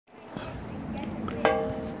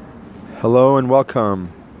Hello and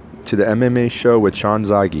welcome to the MMA show with Sean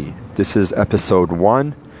ZAGHI. This is episode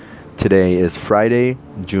 1. Today is Friday,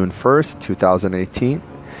 June 1st, 2018,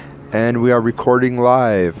 and we are recording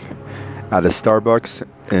live at a Starbucks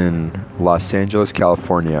in Los Angeles,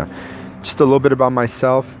 California. Just a little bit about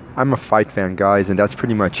myself. I'm a fight fan, guys, and that's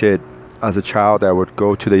pretty much it. As a child, I would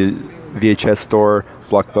go to the VHS store,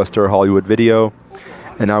 Blockbuster, Hollywood Video,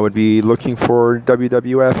 and I would be looking for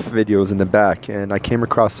WWF videos in the back, and I came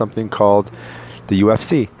across something called the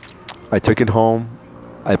UFC. I took it home,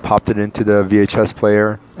 I popped it into the VHS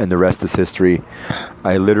player, and the rest is history.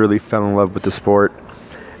 I literally fell in love with the sport,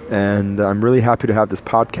 and I'm really happy to have this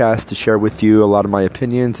podcast to share with you a lot of my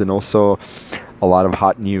opinions and also a lot of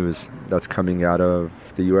hot news that's coming out of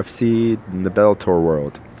the UFC and the Bellator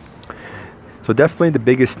world. So definitely the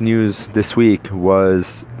biggest news this week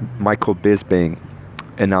was Michael Bisping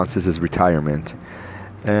announces his retirement.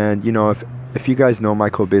 And you know, if you guys know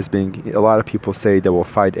Michael Bisping, a lot of people say they will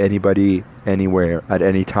fight anybody, anywhere, at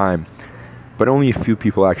any time, but only a few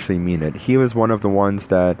people actually mean it. He was one of the ones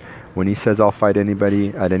that when he says I'll fight anybody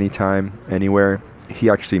at any time, anywhere, he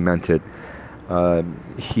actually meant it.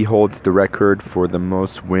 He holds the record for the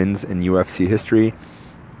most wins in UFC history,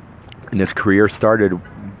 and his career started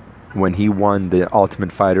when he won the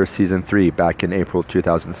Ultimate Fighter Season 3 back in April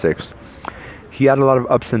 2006. He had a lot of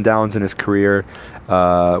ups and downs in his career.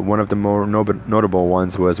 One of the more notable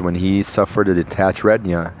ones was when he suffered a detached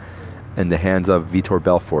retina in the hands of Vitor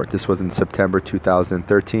Belfort. This was in September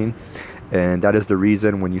 2013, and that is the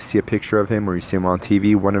reason when you see a picture of him or you see him on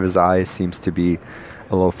TV, one of his eyes seems to be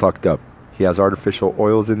a little fucked up. He has artificial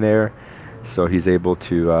oils in there, so he's able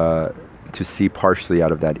to see partially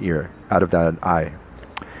out of that eye.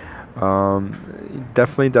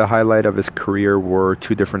 Definitely the highlight of his career were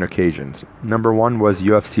two different occasions. Number one was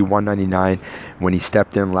UFC 199 when he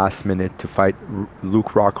stepped in last minute to fight Luke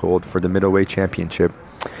Rockhold for the middleweight championship.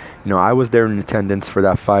 You know, I was there in attendance for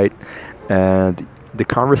that fight, and the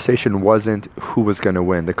conversation wasn't who was going to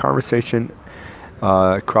win. The conversation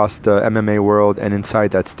across the MMA world and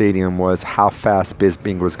inside that stadium was how fast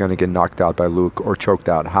Bisping was going to get knocked out by Luke or choked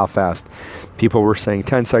out. How fast. People were saying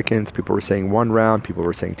 10 seconds, people were saying 1 round, people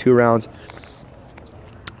were saying 2 rounds.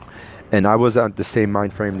 And I was at the same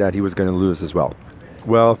mind frame that he was going to lose as well.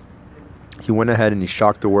 Well, he went ahead and he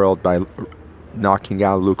shocked the world by knocking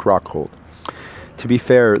out Luke Rockhold. To be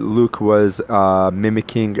fair, Luke was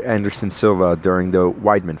mimicking Anderson Silva during the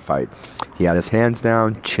Weidman fight. He had his hands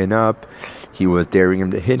down, chin up. He was daring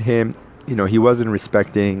him to hit him. You know, he wasn't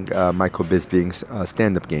respecting Michael Bisping's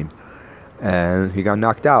stand-up game. And he got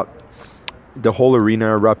knocked out. The whole arena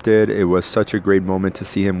erupted. It was such a great moment to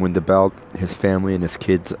see him win the belt. His family and his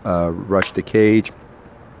kids rushed the cage.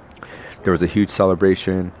 There was a huge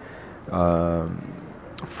celebration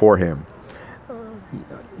for him.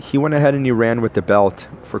 He went ahead and he ran with the belt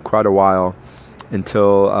for quite a while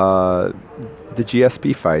until the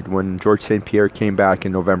GSP fight when George St. Pierre came back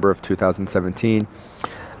in November of 2017.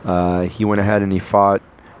 He went ahead and he fought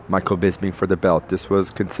Michael Bisping for the belt. This was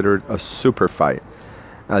considered a super fight.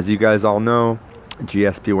 As you guys all know,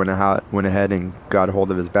 GSP went ahead and got a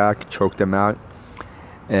hold of his back, choked him out,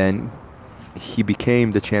 and he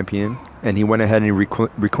became the champion. And he went ahead and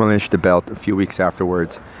relinquished the belt a few weeks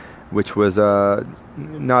afterwards, which was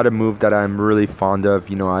not a move that I'm really fond of.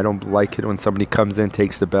 You know, I don't like it when somebody comes in,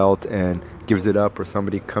 takes the belt, and gives it up, or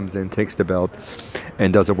somebody comes in, takes the belt,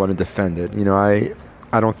 and doesn't want to defend it. You know, I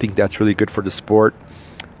don't think that's really good for the sport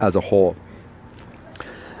as a whole.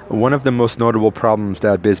 One of the most notable problems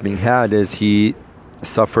that Bisping had is he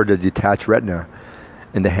suffered a detached retina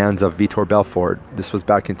in the hands of Vitor Belfort. This was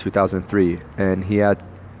back in 2003, and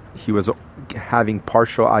he was having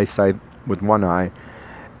partial eyesight with one eye,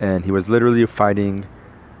 and he was literally fighting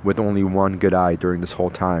with only one good eye during this whole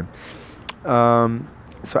time.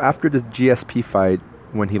 So after the GSP fight,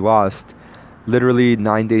 when he lost, literally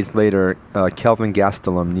 9 days later, Kelvin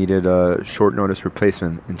Gastelum needed a short notice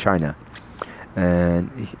replacement in China.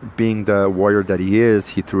 And being the warrior that he is,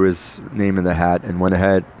 he threw his name in the hat and went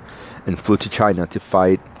ahead and flew to China to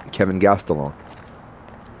fight Kevin Gastelum.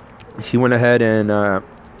 He went ahead and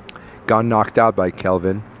got knocked out by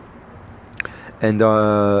Kelvin. And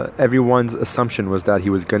everyone's assumption was that he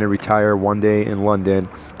was going to retire one day in London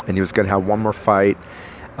and he was going to have one more fight.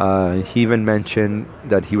 He even mentioned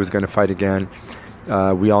that he was going to fight again.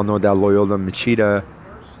 We all know that Loyola Machida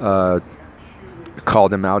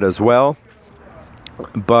called him out as well.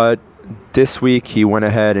 But this week he went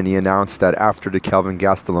ahead and he announced that after the Kelvin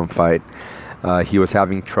Gastelum fight, he was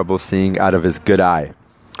having trouble seeing out of his good eye.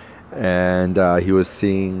 And he was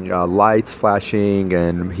seeing lights flashing,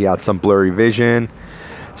 and he had some blurry vision.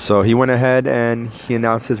 So he went ahead and he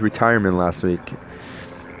announced his retirement last week.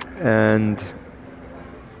 And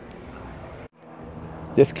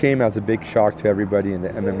this came as a big shock to everybody in the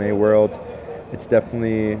MMA world. It's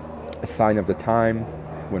definitely a sign of the time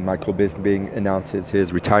when Michael Bisping announces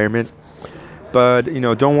his retirement. But,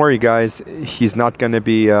 don't worry, guys. He's not going to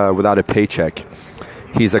be without a paycheck.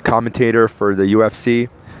 He's a commentator for the UFC.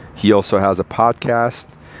 He also has a podcast.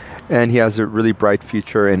 And he has a really bright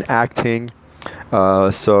future in acting.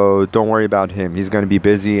 So don't worry about him. He's going to be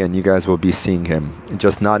busy and you guys will be seeing him.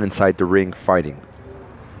 Just not inside the ring fighting.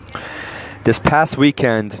 This past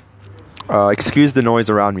weekend, excuse the noise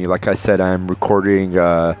around me. Like I said, I'm recording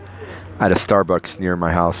at a Starbucks near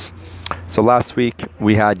my house. So last week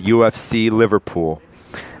we had UFC Liverpool.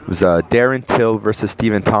 It was Darren Till versus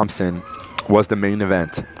Stephen Thompson was the main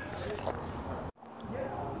event.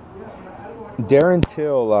 Darren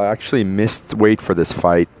Till actually missed weight for this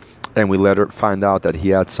fight, and we later find out that he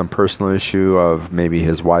had some personal issue of maybe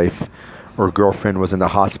his wife or girlfriend was in the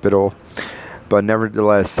hospital. But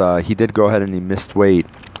nevertheless, he did go ahead and he missed weight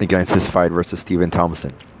against his fight versus Stephen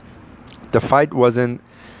Thompson. The fight wasn't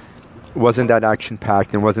that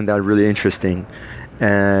action-packed and wasn't that really interesting.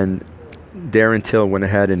 And Darren Till went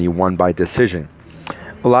ahead and he won by decision.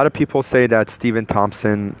 A lot of people say that Stephen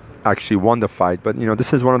Thompson actually won the fight, but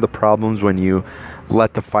this is one of the problems when you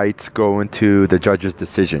let the fights go into the judge's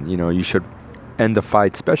decision. You should end the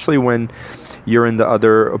fight, especially when you're in the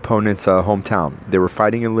other opponent's hometown. They were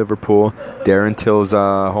fighting in Liverpool, Darren Till's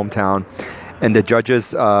hometown, and the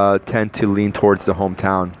judges tend to lean towards the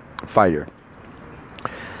hometown fighter.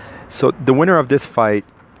 So the winner of this fight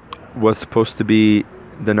was supposed to be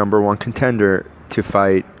the number one contender to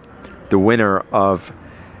fight the winner of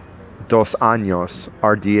Dos Anjos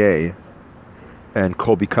RDA and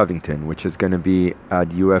Colby Covington, which is going to be at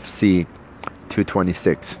UFC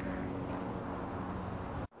 226.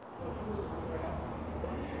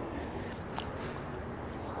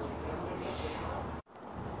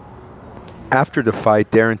 After the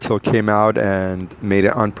fight, Darren Till came out and made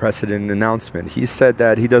an unprecedented announcement. He said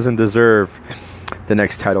that he doesn't deserve the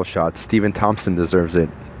next title shot. Stephen Thompson deserves it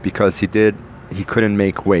because he couldn't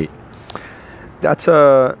make weight. That's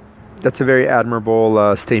a very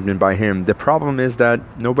admirable statement by him. The problem is that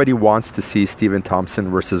nobody wants to see Stephen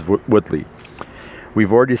Thompson versus Woodley.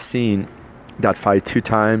 We've already seen that fight 2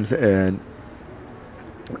 times, and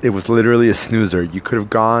it was literally a snoozer. You could have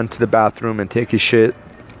gone to the bathroom and take a shit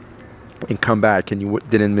and come back, and you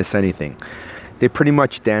didn't miss anything. They pretty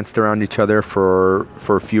much danced around each other for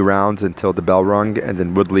a few rounds until the bell rung, and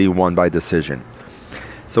then Woodley won by decision.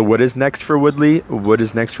 So what is next for Woodley? What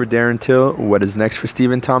is next for Darren Till? What is next for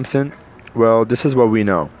Stephen Thompson? Well, this is what we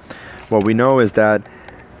know. What we know is that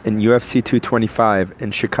in UFC 225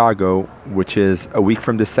 in Chicago, which is a week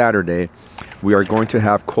from this Saturday, we are going to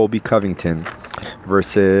have Colby Covington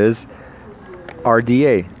versus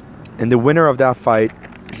RDA. And the winner of that fight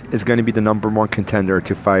is going to be the number one contender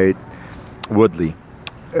to fight Woodley.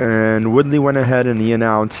 And Woodley went ahead and he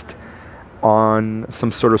announced on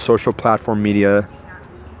some sort of social platform media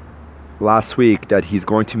last week that he's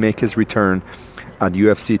going to make his return at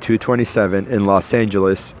UFC 227 in Los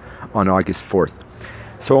Angeles on August 4th.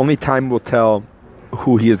 So only time will tell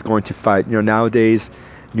who he is going to fight. Nowadays,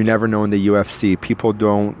 you never know in the UFC. People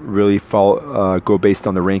don't really go based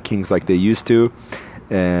on the rankings like they used to.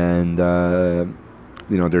 And,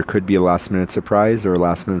 there could be a last-minute surprise or a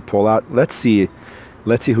last-minute pullout. Let's see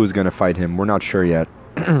who's going to fight him. We're not sure yet.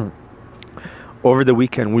 Over the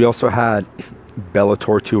weekend, we also had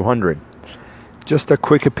Bellator 200. Just a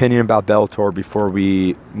quick opinion about Bellator before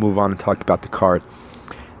we move on and talk about the card.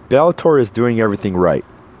 Bellator is doing everything right.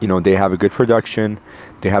 They have a good production.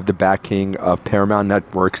 They have the backing of Paramount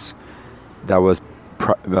Networks that was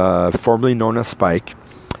formerly known as Spike.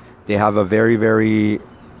 They have a very, very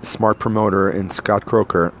smart promoter in Scott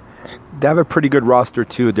Croker. They have a pretty good roster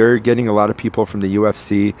too. They're getting a lot of people from the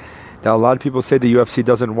UFC that a lot of people say the UFC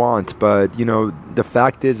doesn't want. But, the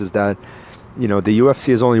fact is that the UFC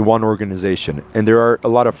is only one organization, and there are a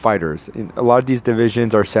lot of fighters. A lot of these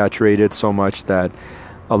divisions are saturated so much that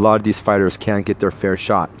a lot of these fighters can't get their fair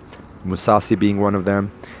shot. Mousasi being one of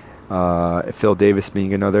them, Phil Davis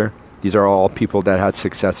being another. These are all people that had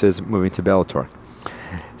successes moving to Bellator.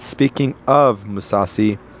 Speaking of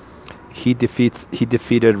Mousasi, he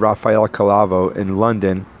defeated Rafael Calavo in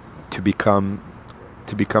London to become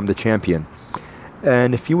the champion.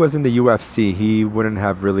 And if he was in the UFC, he wouldn't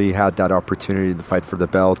have really had that opportunity to fight for the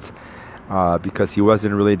belt because he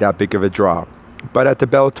wasn't really that big of a draw. But at the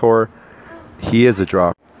Bellator, he is a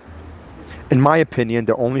draw. In my opinion,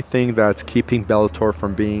 the only thing that's keeping Bellator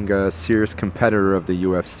from being a serious competitor of the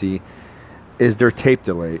UFC is their tape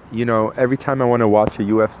delay. You know, every time I want to watch a a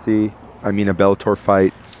Bellator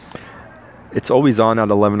fight, it's always on at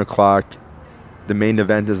 11 o'clock. The main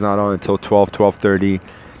event is not on until 12:30.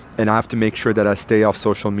 And I have to make sure that I stay off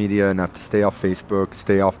social media and I have to stay off Facebook,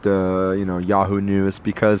 stay off the, Yahoo News,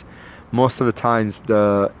 because most of the times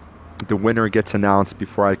the winner gets announced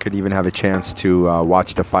before I could even have a chance to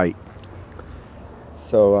watch the fight.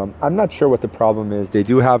 So I'm not sure what the problem is. They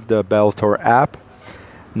do have the Bellator app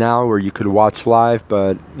now where you could watch live,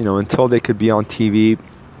 but until they could be on TV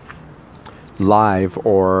live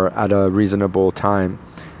or at a reasonable time,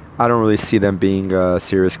 I don't really see them being a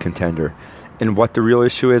serious contender. And what the real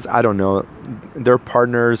issue is, I don't know. They're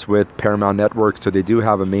partners with Paramount Network, so they do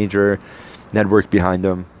have a major network behind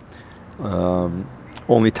them.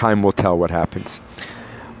 Only time will tell what happens.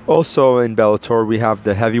 Also in Bellator, we have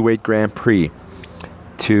the Heavyweight Grand Prix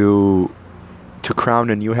to crown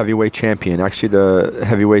a new heavyweight champion. Actually, the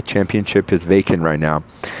heavyweight championship is vacant right now,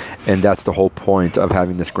 and that's the whole point of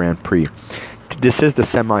having this Grand Prix. This is the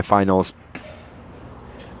semifinals.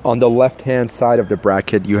 On the left-hand side of the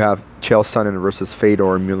bracket, you have Chael Sonnen versus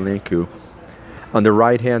Fedor Emelianenko. On the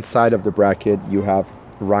right-hand side of the bracket, you have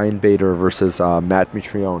Ryan Bader versus Matt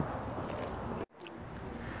Mitrione.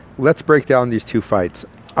 Let's break down these two fights.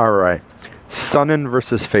 All right. Sonnen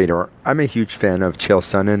versus Fedor. I'm a huge fan of Chael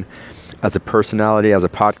Sonnen as a personality, as a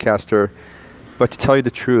podcaster. But to tell you the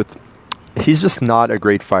truth, he's just not a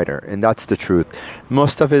great fighter, and that's the truth.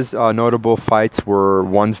 Most of his notable fights were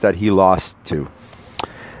ones that he lost to.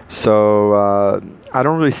 So I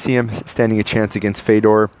don't really see him standing a chance against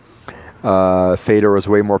Fedor. Fedor is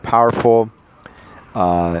way more powerful.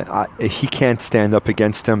 He can't stand up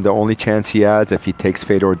against him. The only chance he has if he takes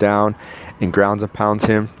Fedor down and grounds and pounds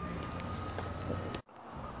him.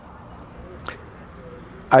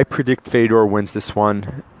 I predict Fedor wins this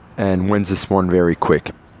one and wins this one very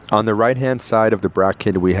quick. On the right-hand side of the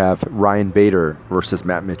bracket, we have Ryan Bader versus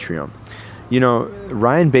Matt Mitrione.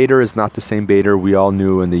 Ryan Bader is not the same Bader we all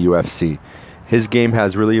knew in the UFC. His game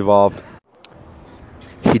has really evolved.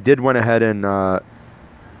 He did went ahead and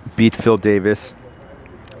beat Phil Davis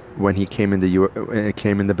when he came in the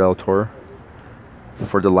Bellator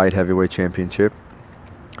for the light heavyweight championship.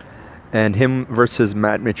 And him versus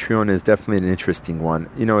Matt Mitrione is definitely an interesting one.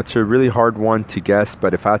 It's a really hard one to guess,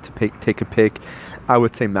 but if I had to take a pick, I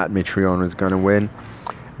would say Matt Mitrione is going to win,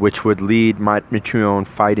 which would lead Matt Mitrione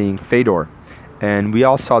fighting Fedor. And we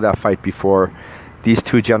all saw that fight before. These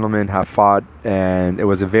two gentlemen have fought, and it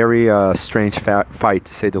was a very strange fight,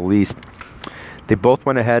 to say the least. They both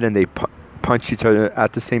went ahead and they punched each other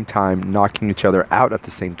at the same time, knocking each other out at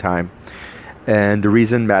the same time. And the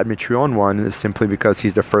reason Matt Mitrione won is simply because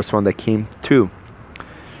he's the first one that came to.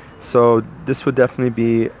 So this would definitely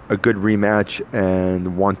be a good rematch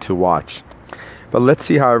and one to watch. But let's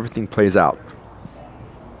see how everything plays out.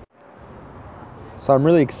 So I'm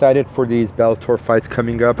really excited for these Bellator fights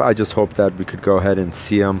coming up. I just hope that we could go ahead and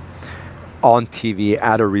see them on TV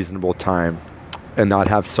at a reasonable time and not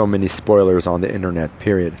have so many spoilers on the internet,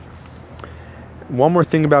 period. One more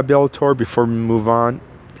thing about Bellator before we move on.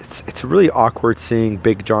 It's really awkward seeing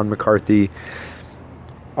Big John McCarthy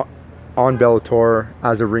on Bellator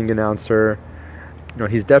as a ring announcer.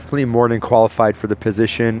 He's definitely more than qualified for the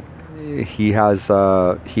position. He has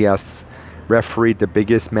refereed the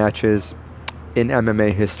biggest matches in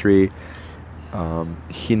MMA history.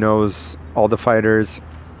 He knows all the fighters.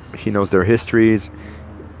 He knows their histories.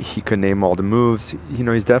 He could name all the moves.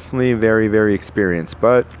 He's definitely very, very experienced.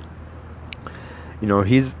 But he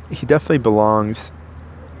definitely belongs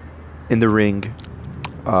in the ring,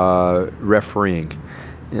 refereeing.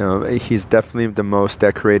 He's definitely the most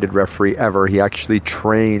decorated referee ever. He actually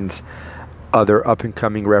trains other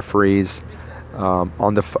up-and-coming referees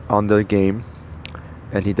on the game.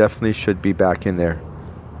 And he definitely should be back in there.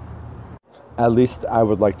 At least I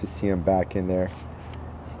would like to see him back in there.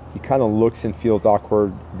 He kind of looks and feels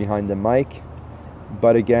awkward behind the mic.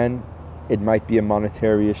 But again, it might be a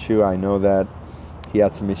monetary issue. I know that he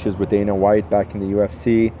had some issues with Dana White back in the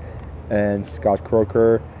UFC. And Scott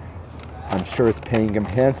Croker, I'm sure, is paying him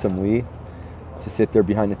handsomely to sit there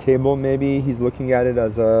behind the table. Maybe he's looking at it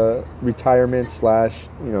as a retirement /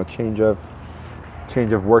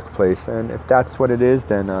 change of workplace, and if that's what it is,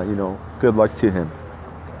 then good luck to him.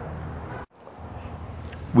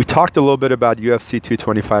 We talked a little bit about UFC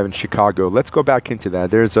 225 in Chicago. Let's go back into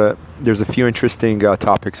that. There's a few interesting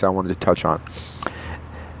topics I wanted to touch on.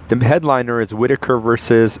 The headliner is Whitaker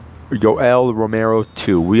versus Yoel Romero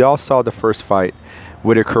 2. We all saw the first fight.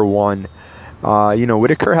 Whitaker won.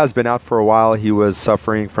 Whitaker has been out for a while. He was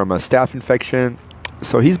suffering from a staph infection,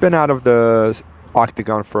 so he's been out of the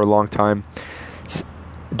octagon for a long time.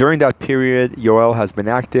 During that period, Yoel has been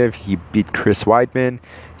active. He beat Chris Weidman.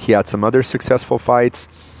 He had some other successful fights.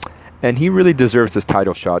 And he really deserves this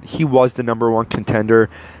title shot. He was the #1 contender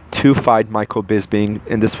to fight Michael Bisping.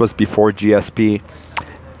 And this was before GSP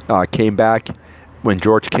came back. When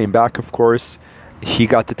George came back, of course, he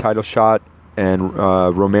got the title shot. And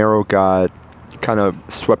Romero got kind of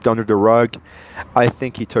swept under the rug. I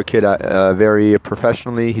think he took it very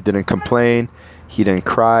professionally. He didn't complain. He didn't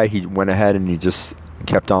cry. He went ahead and he just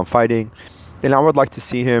kept on fighting. And I would like to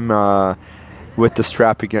see him with the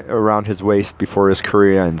strap around his waist before his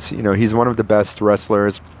career ends. You know, he's one of the best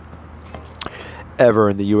wrestlers ever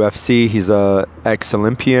in the UFC. He's a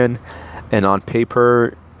ex-Olympian, and on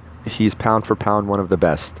paper, he's pound for pound one of the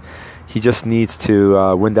best. He just needs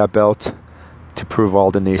to win that belt to prove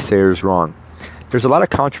all the naysayers wrong. There's a lot of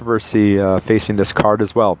controversy facing this card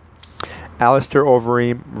as well. Alistair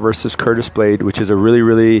Overeem versus Curtis Blade, which is a really,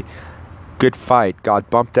 really good fight, got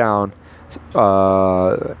bumped down,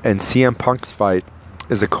 and CM Punk's fight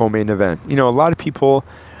is a co-main event. You know, a lot of people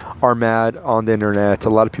are mad on the internet. A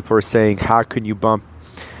lot of people are saying, how can you bump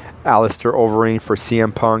Alistair Overeem for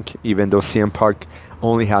CM Punk, even though CM Punk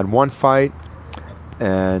only had one fight,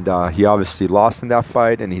 and he obviously lost in that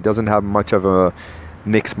fight, and he doesn't have much of a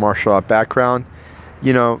mixed martial art background.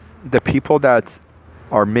 You know, the people that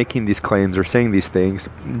are making these claims or saying these things,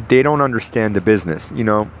 they don't understand the business. You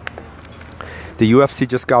know, the UFC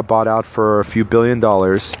just got bought out for a few $1 billion,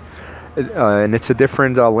 and it's a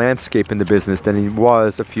different landscape in the business than it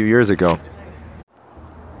was a few years ago.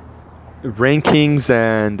 Rankings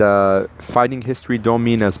and fighting history don't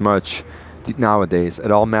mean as much nowadays.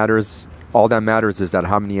 All that matters is that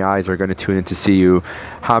how many eyes are going to tune in to see you,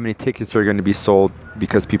 how many tickets are going to be sold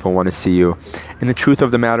because people want to see you. And the truth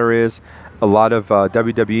of the matter is, a lot of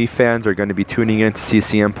WWE fans are going to be tuning in to see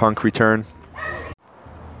CM Punk return.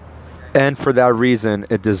 And for that reason,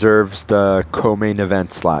 it deserves the co-main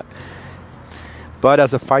event slot. But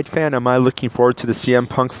as a fight fan, am I looking forward to the CM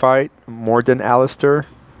Punk fight more than Alistair?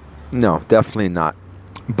 No, definitely not.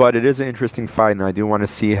 But it is an interesting fight, and I do want to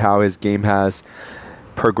see how his game has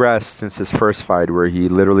progressed since his first fight, where he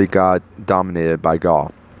literally got dominated by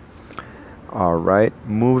Gall. All right,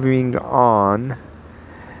 moving on.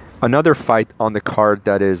 Another fight on the card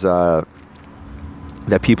that is that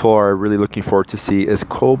people are really looking forward to see is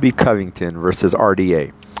Colby Covington versus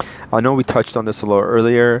RDA. I know we touched on this a little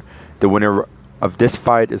earlier. The winner of this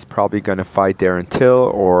fight is probably going to fight Darren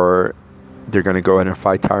Till, or they're going to go ahead and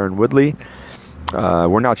fight Tyron Woodley.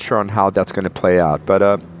 We're not sure on how that's going to play out, but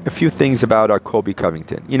a few things about Colby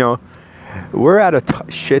Covington. You know, we're at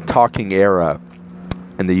a shit-talking era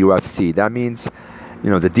in the UFC. That means, you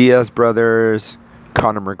know, the Diaz brothers,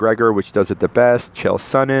 Conor McGregor, which does it the best, Chael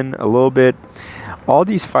Sonnen a little bit. All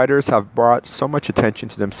these fighters have brought so much attention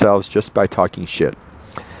to themselves just by talking shit.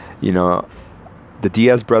 You know, the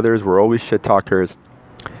Diaz brothers were always shit talkers.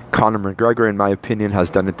 Conor McGregor, in my opinion, has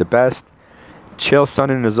done it the best. Chael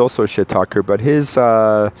Sonnen is also a shit talker, but his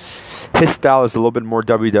style is a little bit more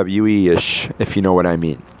WWE-ish, if you know what I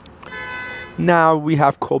mean. Now we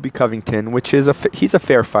have Colby Covington, which is he's a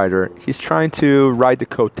fair fighter. He's trying to ride the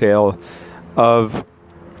coattail of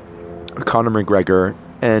Conor McGregor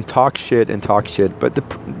and talk shit, but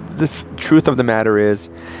the truth of the matter is,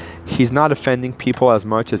 he's not offending people as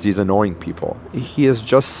much as he's annoying people. He is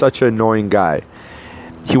just such an annoying guy.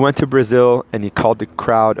 He went to Brazil and he called the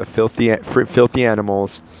crowd a filthy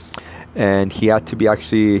animals, and he had to be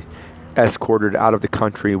actually escorted out of the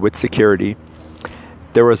country with security.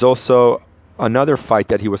 There was also another fight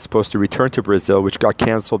that he was supposed to return to Brazil, which got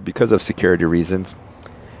canceled because of security reasons.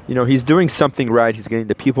 You know, he's doing something right. He's getting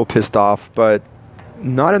the people pissed off, but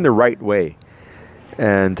not in the right way.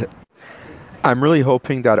 And I'm really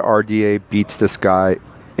hoping that RDA beats this guy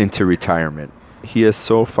into retirement. He is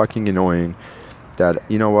so fucking annoying that,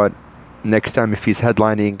 you know what, next time if he's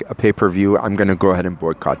headlining a pay-per-view, I'm going to go ahead and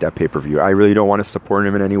boycott that pay-per-view. I really don't want to support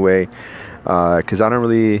him in any way, because I don't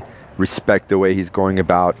really respect the way he's going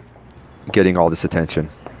about getting all this attention.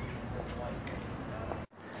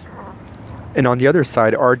 And on the other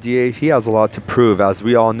side, RDA, he has a lot to prove. As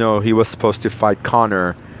we all know, he was supposed to fight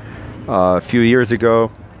Conor a few years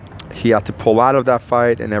ago. He had to pull out of that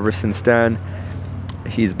fight, and ever since then,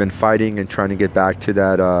 he's been fighting and trying to get back to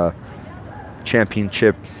that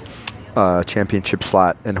championship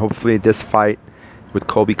slot. And hopefully this fight with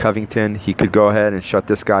Colby Covington, he could go ahead and shut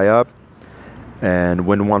this guy up and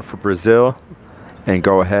win one for Brazil and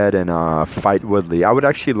go ahead and fight Woodley. I would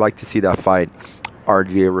actually like to see that fight,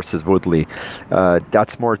 RDA versus Woodley.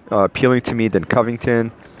 That's more appealing to me than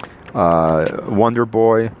Covington, Wonder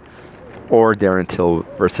Boy, or Darren Till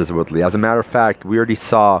versus Woodley. As a matter of fact, we already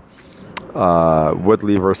saw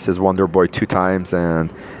Woodley versus Wonderboy 2 times,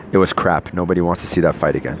 and it was crap. Nobody wants to see that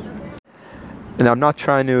fight again. And I'm not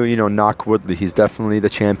trying to, knock Woodley. He's definitely the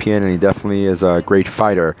champion, and he definitely is a great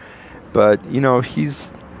fighter. But,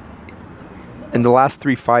 he's in the last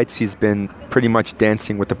 3 fights, he's been pretty much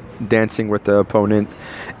dancing with the opponent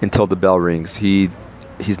until the bell rings.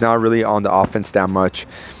 He's not really on the offense that much.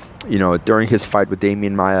 During his fight with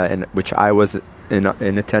Damian Maia, and which I was in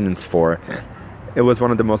attendance for, it was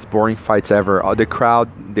one of the most boring fights ever. The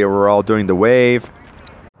crowd, they were all doing the wave.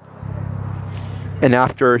 And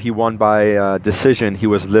after he won by decision, he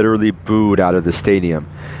was literally booed out of the stadium.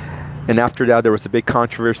 And after that, there was a big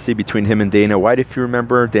controversy between him and Dana White, if you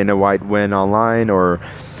remember. Dana White went online, or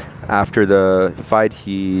after the fight,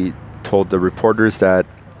 he told the reporters that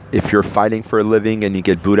if you're fighting for a living and you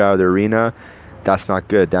get booed out of the arena, that's not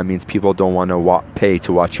good. That means people don't want to pay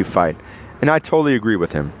to watch you fight. And I totally agree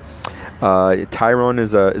with him. Tyrone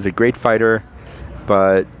is a great fighter,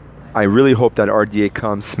 but I really hope that RDA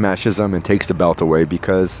comes, smashes him, and takes the belt away,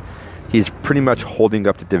 because he's pretty much holding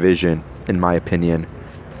up the division, in my opinion.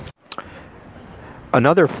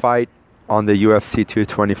 Another fight on the UFC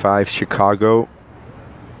 225 Chicago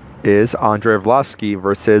is Andrei Arlovski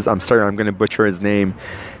versus, I'm sorry, I'm going to butcher his name,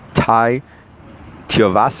 Tai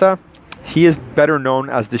Tuivasa. He is better known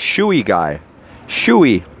as the Shoey guy.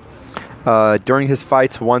 Shoey. During his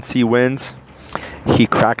fights, once he wins, he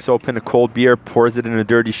cracks open a cold beer, pours it in a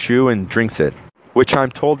dirty shoe, and drinks it, which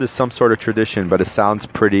I'm told is some sort of tradition, but it sounds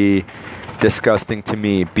pretty disgusting to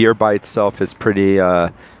me. Beer by itself is pretty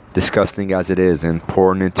disgusting as it is, and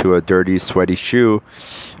pouring into a dirty, sweaty shoe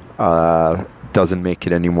doesn't make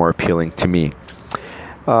it any more appealing to me.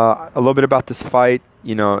 A little bit about this fight.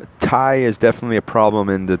 Tai is definitely a problem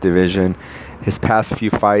in the division. His past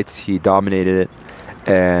few fights, he dominated it,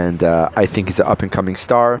 and I think he's an up-and-coming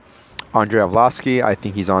star. Andrei Arlovski, I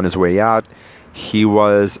think he's on his way out. He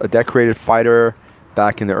was a decorated fighter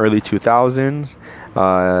back in the early 2000s.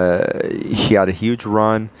 He had a huge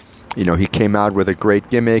run. He came out with a great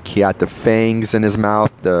gimmick. He had the fangs in his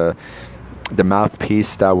mouth, the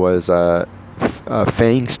mouthpiece that was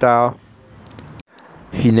fang style.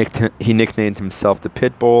 He nicknamed himself the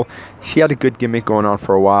Pitbull. He had a good gimmick going on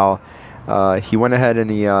for a while. He went ahead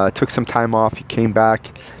and he took some time off. He came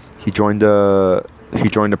back. He joined a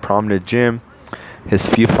prominent gym. His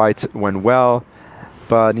few fights went well,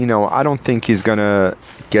 but I don't think he's gonna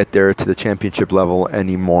get there to the championship level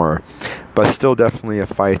anymore. But still, definitely a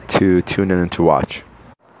fight to tune in and to watch.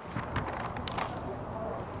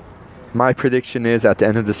 My prediction is, at the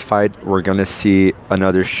end of this fight, we're gonna see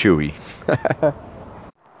another Shoey.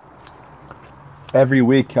 Every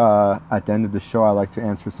week at the end of the show, I like to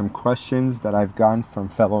answer some questions that I've gotten from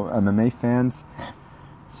fellow MMA fans.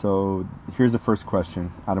 So here's the first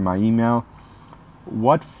question out of my email.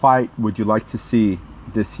 What fight would you like to see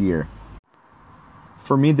this year?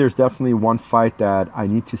 For me, there's definitely one fight that I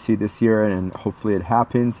need to see this year, and hopefully it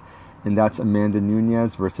happens, and that's Amanda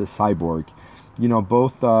Nunes versus Cyborg.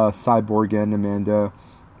 Both Cyborg and Amanda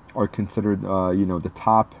are considered, the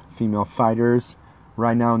top female fighters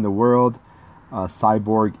right now in the world.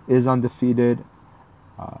 Cyborg is undefeated.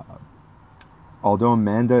 Although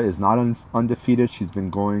Amanda is not undefeated, she's been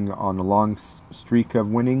going on a long streak of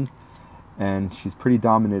winning, and she's pretty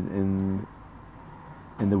dominant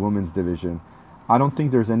in the women's division. I don't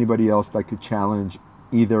think there's anybody else that could challenge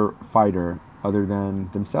either fighter other than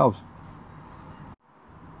themselves.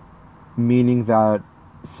 Meaning that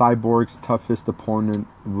Cyborg's toughest opponent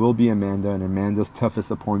will be Amanda, and Amanda's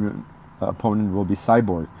toughest opponent will be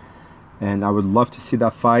Cyborg. And I would love to see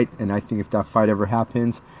that fight, and I think if that fight ever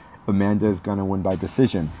happens, Amanda is going to win by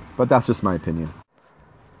decision. But that's just my opinion.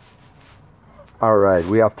 All right,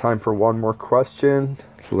 we have time for one more question.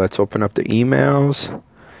 So let's open up the emails.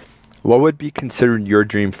 What would be considered your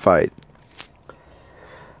dream fight?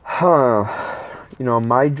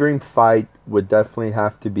 My dream fight would definitely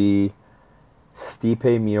have to be Stipe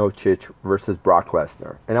Miocic versus Brock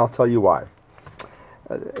Lesnar. And I'll tell you why.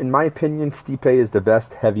 In my opinion, Stipe is the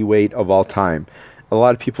best heavyweight of all time. A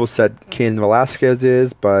lot of people said Cain Velasquez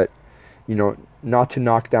is, but, not to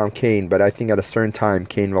knock down Cain, but I think at a certain time,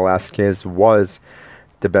 Cain Velasquez was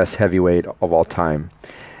the best heavyweight of all time.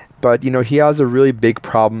 But, he has a really big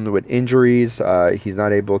problem with injuries. He's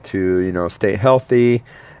not able to, stay healthy.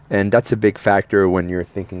 And that's a big factor when you're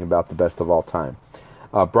thinking about the best of all time.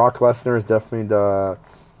 Brock Lesnar is definitely the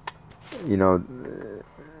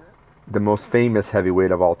most famous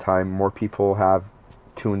heavyweight of all time. More people have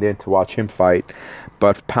tuned in to watch him fight.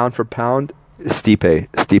 But pound for pound, Stipe.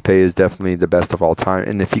 Stipe is definitely the best of all time.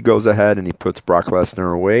 And if he goes ahead and he puts Brock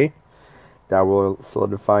Lesnar away, that will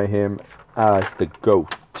solidify him as the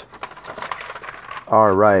GOAT.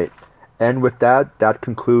 All right. And with that, that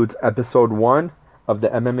concludes episode 1 of the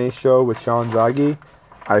MMA show with Shawn ZAGHI.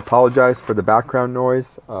 I apologize for the background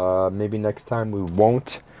noise. Maybe next time we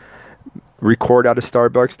won't record out of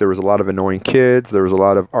Starbucks. There was a lot of annoying kids. There was a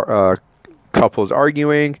lot of couples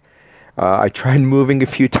arguing. I tried moving a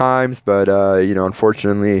few times, but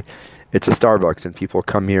unfortunately, it's a Starbucks and people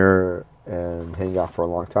come here and hang out for a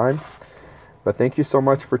long time. But thank you so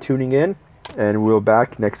much for tuning in, and we'll be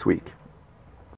back next week.